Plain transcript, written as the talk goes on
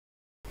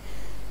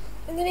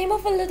In the name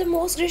of Allah, the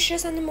most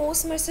gracious and the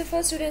most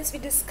merciful, students, we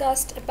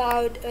discussed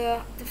about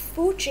the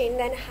food chain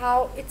and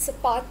how it's a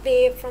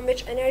pathway from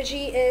which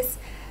energy is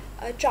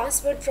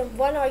transferred from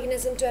one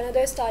organism to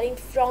another, starting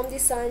from the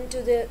sun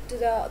to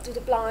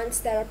the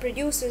plants that are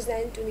producers,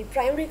 then to the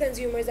primary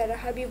consumers that are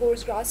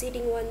herbivores,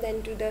 grass-eating one,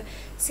 then to the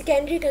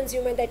secondary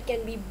consumer that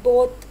can be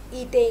both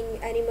eating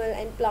animal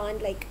and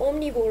plant, like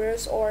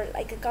omnivores or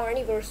like a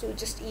carnivores who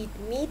just eat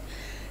meat.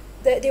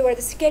 They were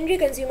the secondary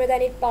consumer,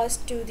 then it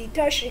passed to the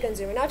tertiary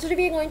consumer. Now today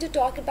we are going to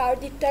talk about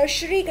the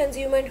tertiary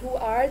consumer and who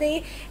are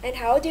they and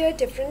how they are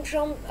different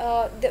from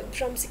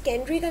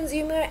secondary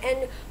consumer,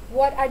 and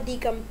what are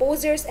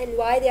decomposers and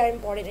why they are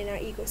important in our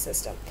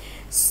ecosystem.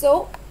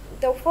 So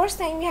the first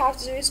thing we have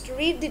to do is to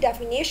read the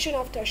definition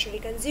of tertiary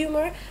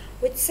consumer,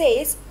 which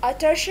says a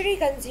tertiary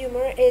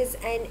consumer is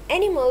an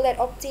animal that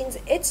obtains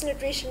its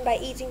nutrition by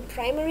eating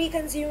primary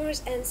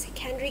consumers and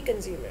secondary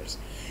consumers.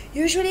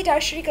 Usually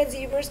tertiary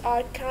consumers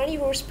are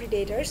carnivorous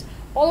predators,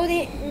 although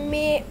they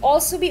may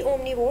also be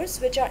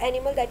omnivores, which are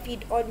animals that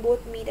feed on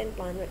both meat and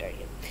plant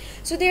material.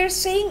 So they are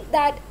saying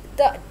that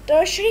the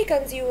tertiary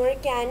consumer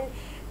can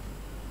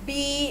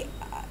be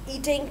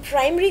eating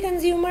primary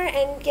consumer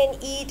and can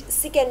eat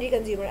secondary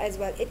consumer as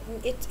well.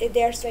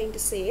 They are trying to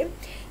say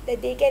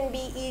that they can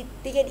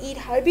eat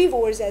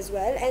herbivores as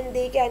well, and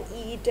they can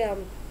eat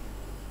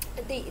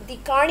the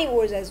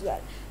carnivores as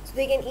well. So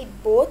they can eat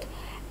both,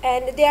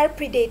 and they are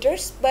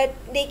predators, but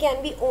they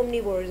can be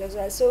omnivores as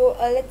well. So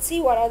let's see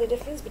what are the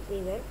difference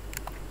between them.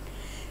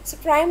 So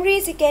primary,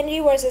 secondary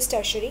versus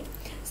tertiary.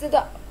 So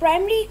the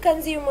primary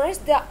consumers,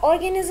 the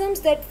organisms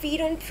that feed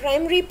on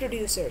primary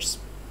producers.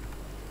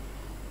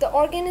 The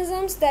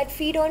organisms that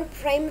feed on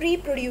primary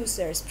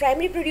producers.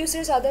 Primary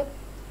producers are the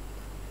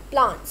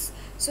plants.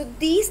 So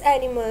these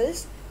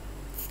animals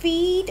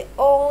feed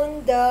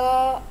on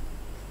the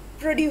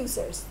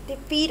producers. They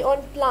feed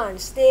on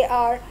plants. They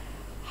are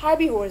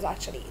herbivores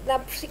actually.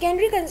 The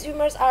secondary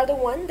consumers are the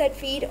one that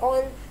feed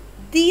on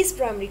these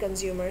primary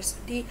consumers.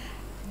 They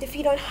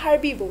feed on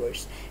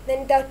herbivores.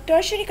 Then the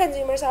tertiary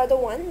consumers are the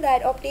one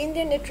that obtain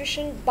their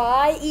nutrition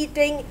by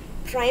eating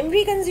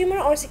primary consumer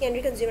or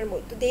secondary consumer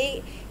both. So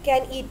they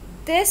can eat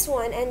this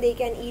one and they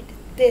can eat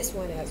this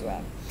one as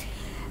well.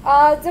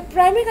 The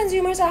primary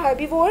consumers are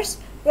herbivores,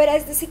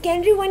 whereas the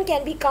secondary one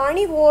can be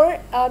carnivore,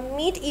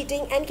 meat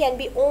eating, and can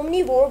be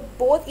omnivore,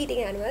 both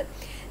eating animal.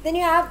 Then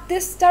you have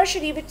this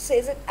tertiary, which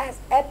says it as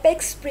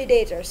apex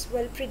predators.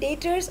 Well,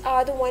 predators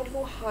are the one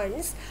who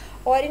hunts,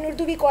 or in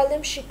Urdu we call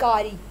them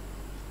shikari.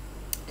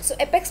 So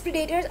apex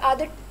predators are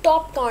the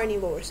top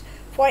carnivores.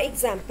 For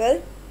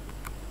example,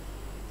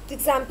 the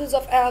examples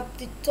of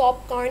the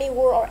top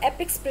carnivore or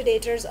apex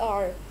predators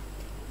are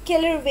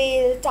killer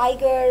whale,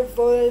 tiger,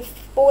 wolf,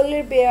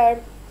 polar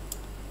bear,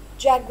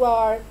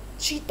 jaguar,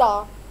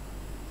 cheetah,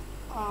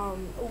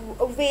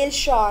 a whale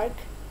shark,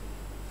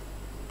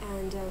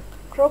 and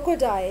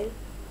crocodile.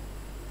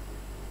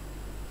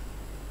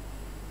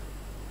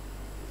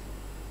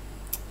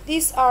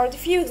 These are the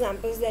few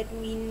examples that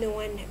we know,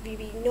 and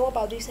we know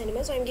about these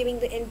animals. So I'm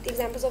giving the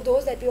examples of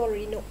those that we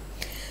already know.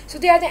 So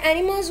they are the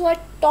animals who are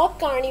top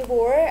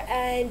carnivore,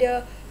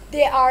 and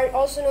they are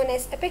also known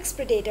as apex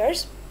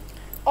predators.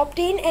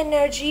 Obtain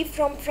energy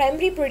from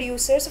primary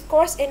producers. Of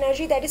course,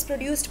 energy that is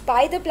produced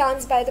by the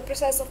plants by the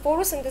process of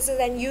photosynthesis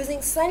and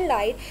using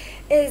sunlight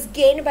is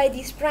gained by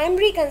these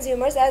primary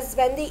consumers, as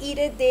when they eat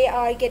it, they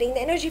are getting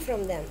the energy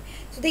from them.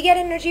 So they get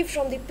energy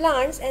from the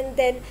plants, and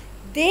then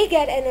they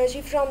get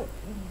energy from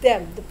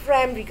them, the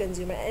primary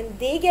consumer, and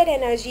they get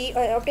energy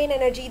or obtain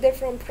energy either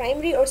from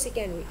primary or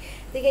secondary.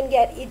 They can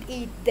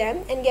eat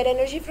them and get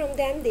energy from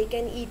them. They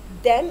can eat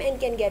them and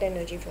can get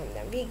energy from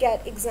them. We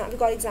got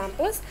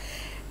examples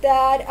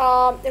that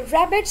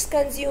rabbits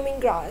consuming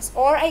grass,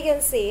 or I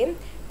can say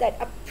that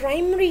a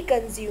primary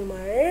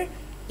consumer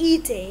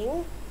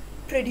eating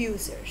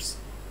producers.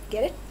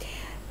 Get it?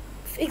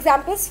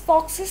 Examples: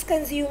 foxes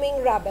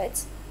consuming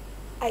rabbits.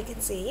 I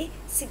can say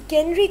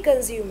secondary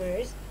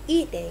consumers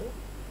eating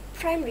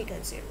primary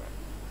consumer.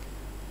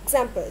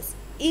 Examples: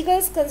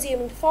 eagles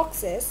consuming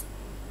foxes,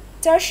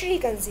 tertiary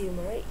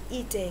consumer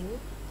eating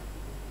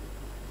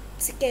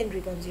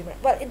secondary consumer.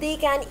 Well, they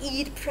can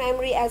eat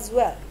primary as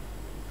well.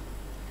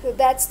 So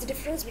that's the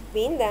difference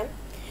between them.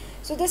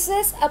 So this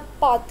is a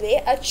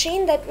pathway, a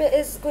chain that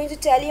is going to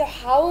tell you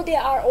how they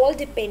are all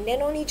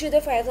dependent on each other.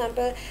 For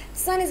example,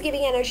 sun is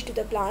giving energy to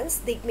the plants.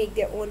 They make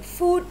their own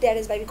food. That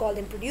is why we call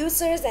them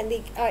producers, and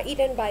they are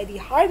eaten by the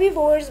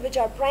herbivores, which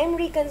are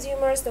primary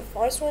consumers, the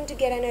first one to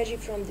get energy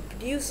from the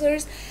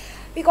producers.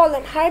 We call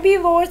them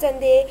herbivores,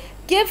 and they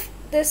give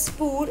this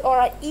food or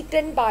are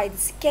eaten by the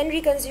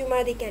secondary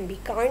consumer. They can be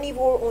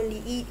carnivore,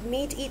 only eat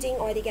meat eating,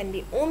 or they can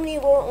be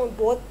omnivore, on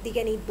both. They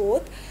can eat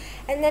both.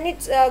 And then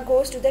it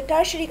goes to the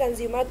tertiary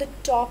consumer, the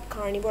top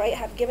carnivore. I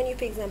have given you a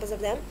few examples of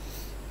them.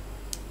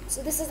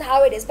 So this is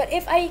how it is. But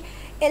if I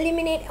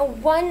eliminate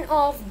one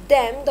of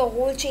them, the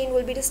whole chain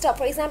will be disturbed.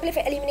 For example, if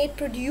I eliminate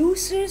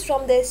producers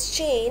from this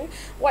chain,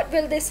 what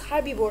will this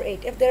herbivore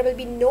eat? If there will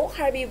be no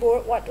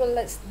herbivore, what will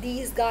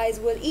these guys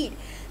will eat?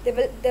 There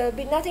will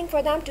be nothing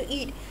for them to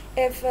eat.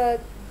 If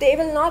they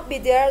will not be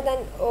there,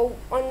 then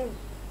on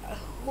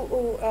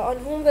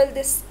whom will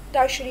this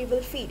tertiary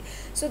will feed?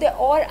 So they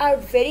all are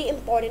very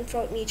important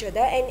from each other,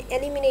 and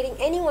eliminating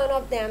any one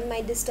of them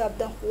might disturb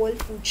the whole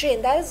food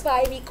chain. That is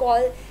why we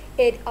call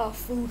it a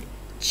food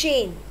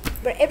chain,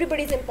 where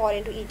everybody is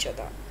important to each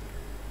other.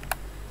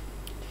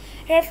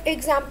 Here are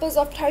examples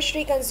of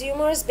tertiary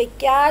consumers: big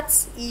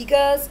cats,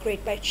 eagles, great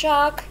white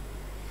shark.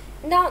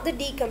 Now the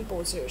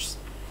decomposers.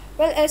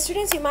 Well, as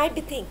students, you might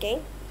be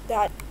thinking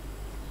that,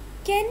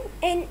 can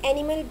an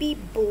animal be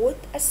both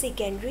a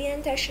secondary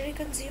and tertiary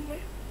consumer?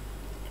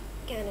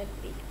 Can it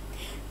be?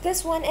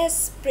 This one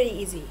is pretty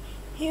easy.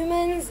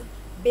 Humans,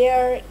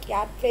 bear,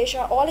 catfish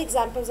are all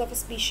examples of a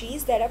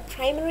species that are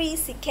primary,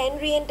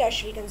 secondary and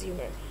tertiary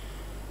consumer.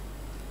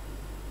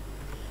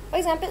 For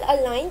example, a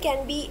lion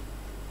can be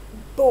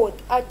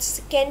both a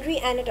secondary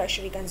and a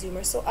tertiary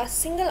consumer. So a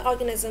single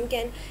organism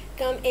can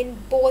come in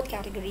both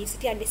categories.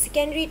 It can be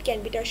secondary, it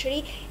can be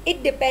tertiary.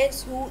 It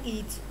depends who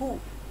eats who.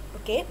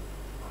 Okay.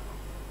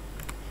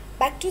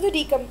 Back to the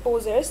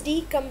decomposers.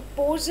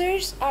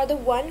 Decomposers are the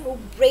one who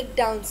break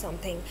down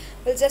something.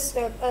 We'll just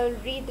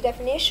read the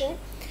definition.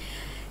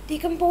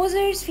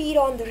 Decomposers feed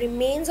on the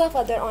remains of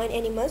other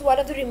animals. What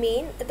are the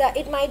remain?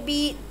 It might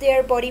be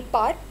their body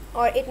part,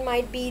 or it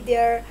might be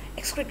their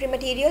excretory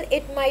material,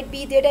 it might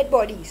be their dead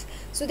bodies.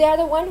 So they are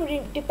the one who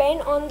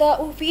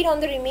who feed on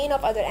the remain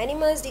of other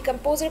animals.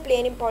 Decomposers play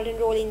an important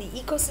role in the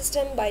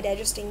ecosystem by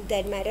digesting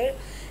dead matter.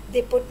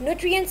 They put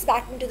nutrients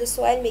back into the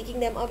soil, making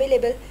them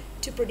available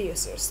to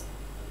producers.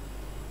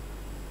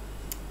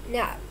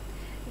 Now,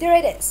 there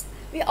it is.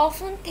 We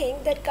often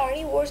think that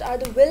carnivores are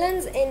the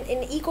villains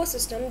in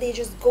ecosystem. They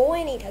just go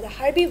and eat the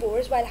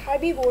herbivores, while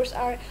herbivores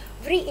are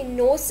very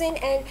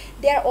innocent and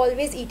they are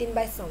always eaten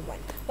by someone.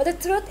 But the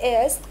truth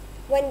is,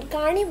 when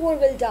carnivore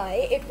will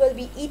die, it will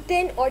be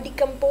eaten or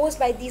decomposed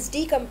by these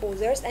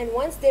decomposers, and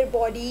once their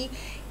body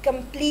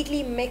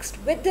completely mixed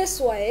with the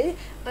soil,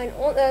 and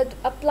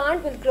a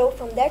plant will grow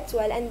from that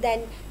soil, and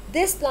then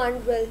this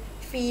plant will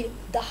feed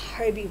the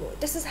herbivore.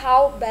 This is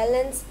how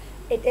balanced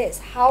it is,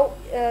 how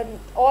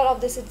all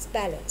of this is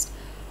balanced.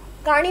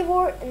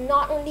 Carnivore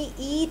not only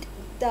eat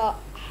the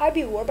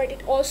herbivore, but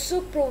it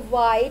also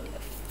provide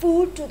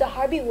food to the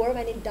herbivore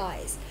when it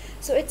dies.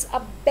 So it's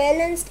a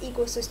balanced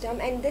ecosystem,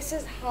 and this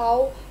is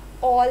how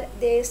all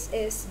this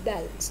is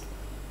balanced.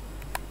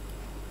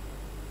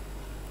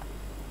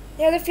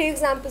 Here are a few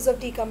examples of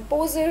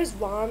decomposers: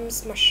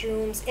 worms,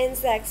 mushrooms,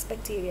 insects,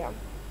 bacteria.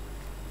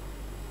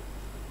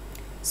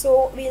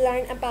 So we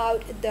learn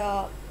about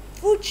the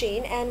food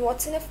chain and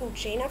what's in a food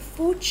chain. A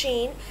food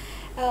chain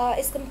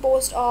is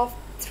composed of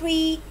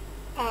three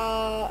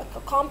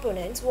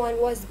components. One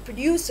was the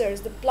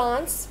producers, the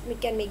plants, we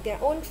can make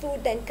their own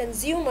food. Then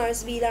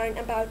consumers, we learn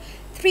about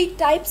three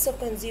types of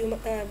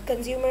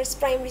consumers: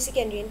 primary,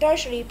 secondary and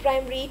tertiary.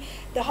 Primary,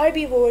 the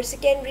herbivore;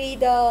 secondary,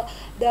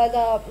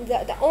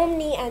 the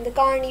omni and the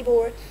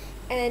carnivore;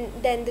 and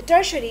then the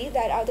tertiary,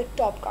 that are the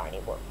top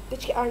carnivore,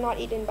 which are not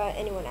eaten by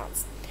anyone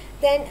else.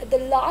 Then the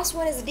last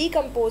one is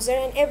decomposer,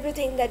 and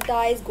everything that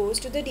dies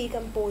goes to the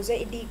decomposer.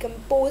 It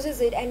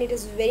decomposes it, and it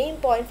is very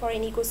important for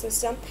an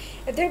ecosystem.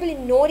 If there will be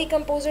no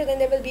decomposer, then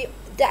there will be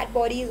dead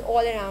bodies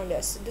all around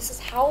us. So this is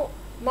how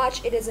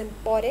much it is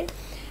important,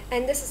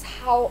 and this is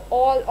how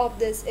all of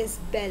this is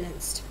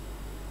balanced.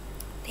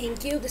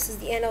 Thank you. This is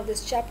the end of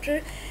this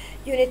chapter,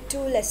 Unit 2,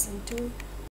 Lesson 2.